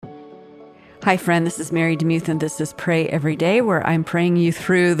Hi, friend. This is Mary DeMuth, and this is Pray Every Day, where I'm praying you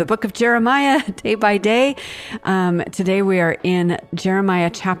through the book of Jeremiah day by day. Today we are in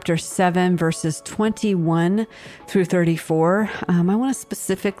Jeremiah chapter 7, verses 21 through 34. I want to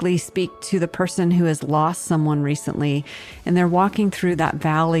specifically speak to the person who has lost someone recently, and they're walking through that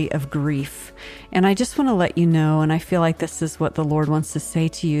valley of grief. And I just want to let you know, and I feel like this is what the Lord wants to say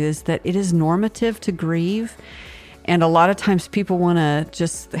to you, is that it is normative to grieve. And a lot of times people want to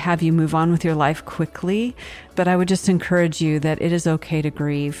just have you move on with your life quickly. But I would just encourage you that it is okay to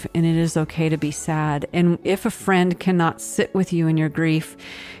grieve and it is okay to be sad. And if a friend cannot sit with you in your grief,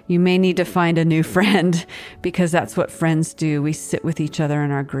 you may need to find a new friend, because that's what friends do. We sit with each other in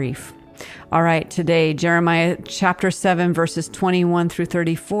our grief. All right, today, Jeremiah chapter 7, verses 21 through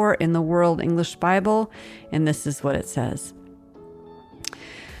 34 in the World English Bible. And this is what it says.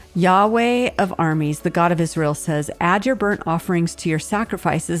 Yahweh of armies, the God of Israel, says, "Add your burnt offerings to your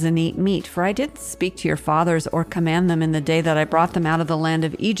sacrifices and eat meat, for I didn't speak to your fathers or command them in the day that I brought them out of the land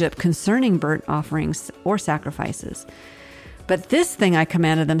of Egypt concerning burnt offerings or sacrifices. But this thing I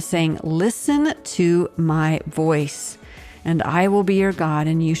commanded them, saying, Listen to my voice, and I will be your God,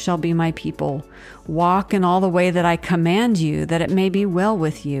 and you shall be my people. Walk in all the way that I command you, that it may be well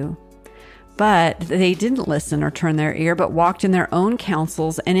with you." But they didn't listen or turn their ear, but walked in their own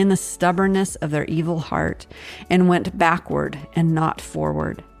counsels and in the stubbornness of their evil heart, and went backward and not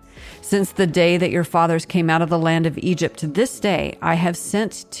forward. Since the day that your fathers came out of the land of Egypt to this day, I have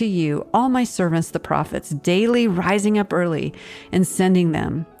sent to you all my servants, the prophets, daily rising up early and sending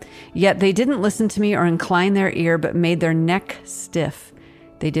them. Yet they didn't listen to me or incline their ear, but made their neck stiff.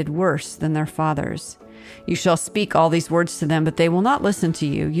 They did worse than their fathers. You shall speak all these words to them, but they will not listen to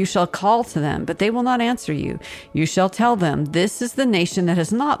you. You shall call to them, but they will not answer you. You shall tell them, this is the nation that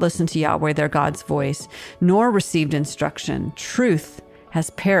has not listened to Yahweh their God's voice, nor received instruction. Truth has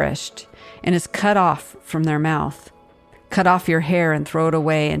perished and is cut off from their mouth. Cut off your hair and throw it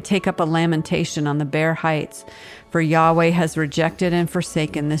away, and take up a lamentation on the bare heights, for Yahweh has rejected and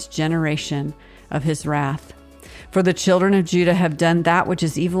forsaken this generation of his wrath. For the children of Judah have done that which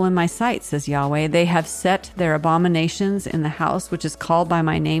is evil in my sight, says Yahweh. They have set their abominations in the house which is called by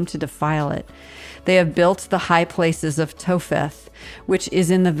my name to defile it. They have built the high places of Topheth, which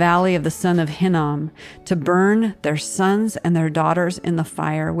is in the valley of the son of Hinnom, to burn their sons and their daughters in the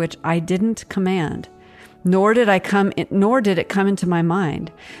fire, which I didn't command. Nor did it come into my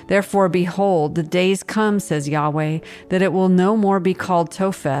mind. Therefore, behold, the days come, says Yahweh, that it will no more be called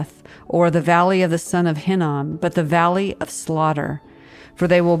Topheth, or the valley of the son of Hinnom, but the valley of slaughter. For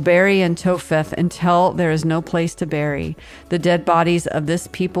they will bury in Topheth until there is no place to bury. The dead bodies of this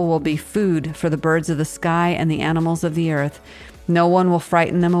people will be food for the birds of the sky and the animals of the earth. No one will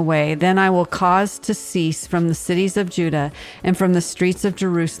frighten them away. Then I will cause to cease from the cities of Judah and from the streets of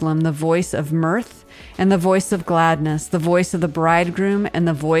Jerusalem the voice of mirth and the voice of gladness, the voice of the bridegroom and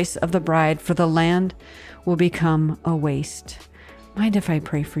the voice of the bride, for the land will become a waste. Mind if I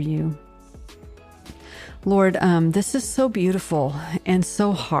pray for you? Lord, this is so beautiful and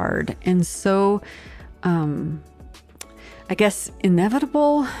so hard and so, I guess,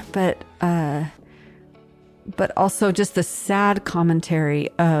 inevitable, but also just the sad commentary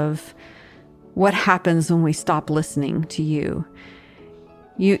of what happens when we stop listening to you.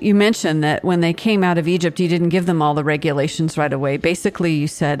 You mentioned that when they came out of Egypt, you didn't give them all the regulations right away. Basically, you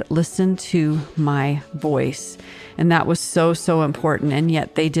said, listen to my voice. And that was so, so important. And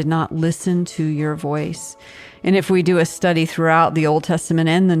yet they did not listen to your voice. And if we do a study throughout the Old Testament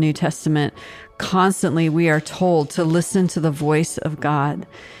and the New Testament, constantly we are told to listen to the voice of God.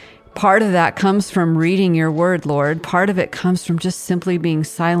 Part of that comes from reading your word, Lord. Part of it comes from just simply being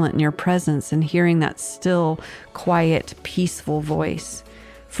silent in your presence and hearing that still, quiet, peaceful voice.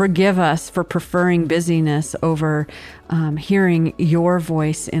 Forgive us for preferring busyness over hearing your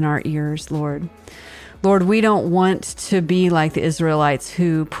voice in our ears, Lord. Lord, we don't want to be like the Israelites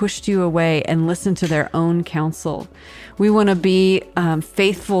who pushed you away and listened to their own counsel. We want to be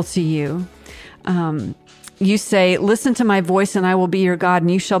faithful to you. You say, listen to my voice and I will be your God and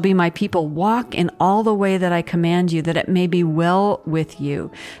you shall be my people. Walk in all the way that I command you, that it may be well with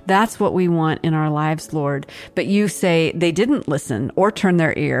you. That's what we want in our lives, Lord. But you say they didn't listen or turn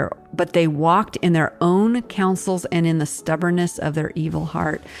their ear, but they walked in their own counsels and in the stubbornness of their evil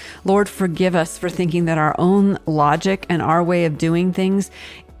heart. Lord, forgive us for thinking that our own logic and our way of doing things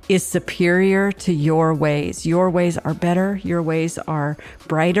is superior to your ways. Your ways are better. Your ways are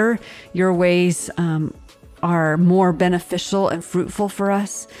brighter. Your ways are more beneficial and fruitful for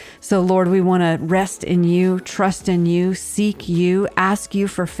us. So Lord, we want to rest in you, trust in you, seek you, ask you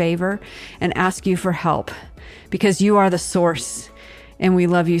for favor, and ask you for help, because you are the source. And we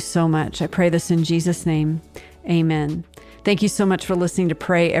love you so much. I pray this in Jesus' name. Amen. Thank you so much for listening to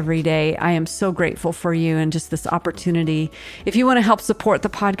Pray Every Day. I am so grateful for you and just this opportunity. If you want to help support the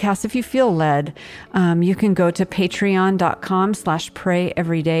podcast, if you feel led, you can go to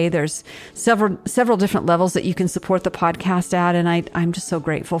patreon.com/prayeveryday. There's several different levels that you can support the podcast at. And I'm just so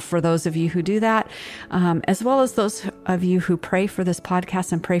grateful for those of you who do that, as well as those of you who pray for this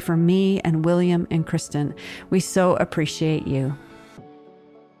podcast and pray for me and William and Kristen. We so appreciate you.